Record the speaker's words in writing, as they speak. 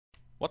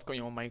What's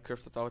going on,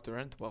 Minecraft? It's out there,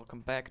 and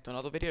welcome back to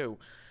another video.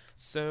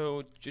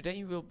 So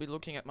today we'll be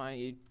looking at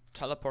my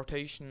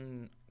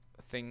teleportation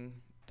thing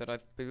that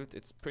I've built.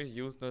 It's pretty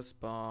useless,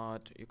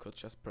 but you could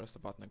just press the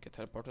button and get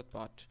teleported,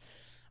 but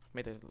I've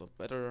made it a little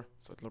better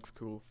so it looks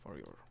cool for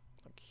your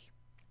like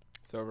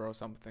server or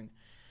something.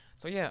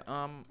 So yeah,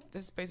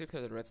 this is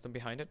basically the redstone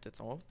behind it, that's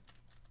all.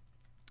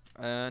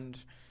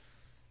 And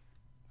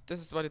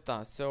this is what it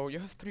does. So you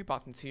have three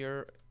buttons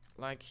here,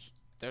 like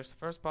there's the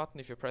first button.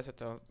 If you press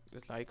it,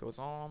 this light goes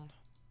on,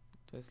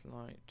 this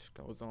light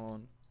goes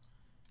on,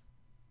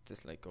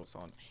 this light goes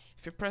on.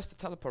 If you press the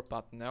teleport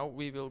button now,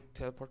 we will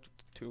teleport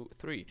to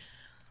 3.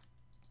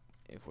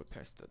 If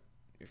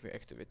we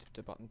activate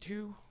the button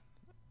 2,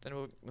 then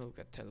we'll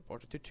get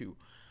teleported to 2.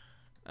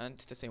 And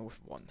the same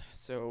with 1.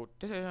 So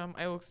this,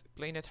 I will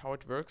explain it how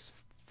it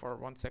works for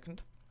 1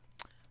 second.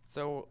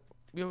 So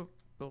we'll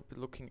be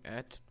looking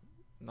at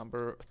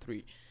number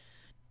 3.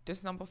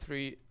 This number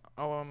 3,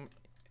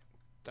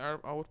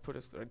 our output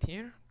is right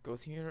here,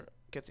 goes here,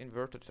 gets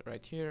inverted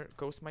right here,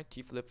 goes my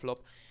T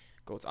flip-flop,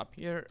 goes up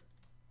here,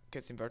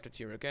 gets inverted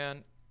here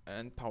again,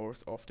 and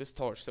powers off this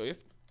torch. So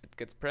if it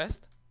gets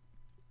pressed,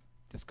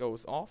 this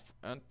goes off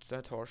and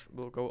the torch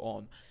will go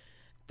on.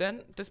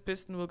 Then this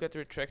piston will get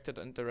retracted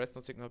and the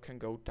redstone signal can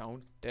go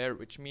down there,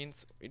 which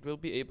means it will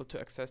be able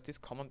to access this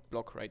common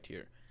block right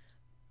here.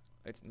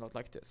 It's not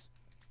like this.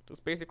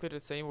 It's basically the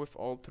same with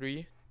all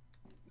 3.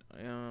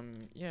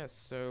 Yes,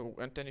 so,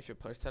 and then if you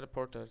press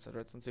teleport, there's a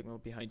redstone signal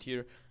behind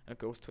here and it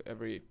goes to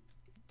every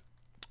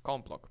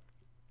common block.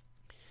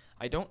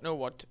 I don't know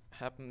what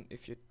happened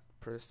if you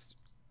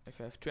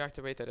have 2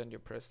 activated and you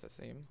press the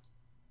same.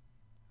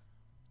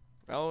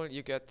 Well,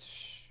 you get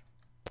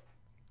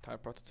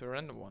teleported to a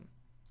random one.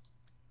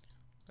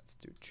 Let's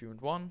do 2 and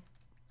 1.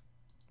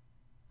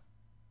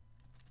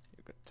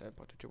 You get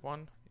teleported to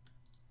 1.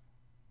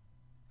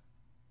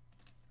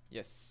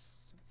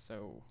 Yes,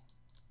 so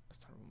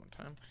let's try one more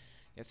time.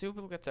 Yes, you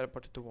will get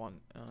teleported to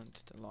 1,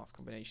 and the last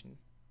combination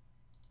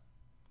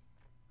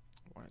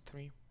 1 and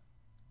 3.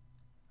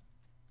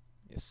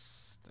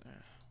 Yes,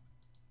 there.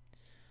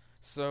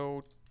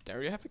 So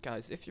there you have it,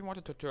 guys. If you want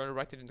a tutorial,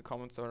 write it in the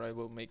comments, or I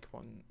will make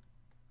one.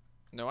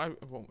 No, I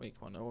won't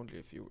make one, only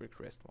if you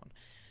request one.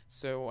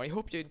 So I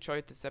hope you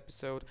enjoyed this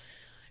episode.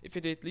 If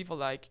you did, leave a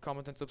like,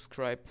 comment and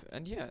subscribe.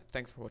 And yeah,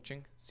 thanks for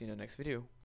watching. See you in the next video.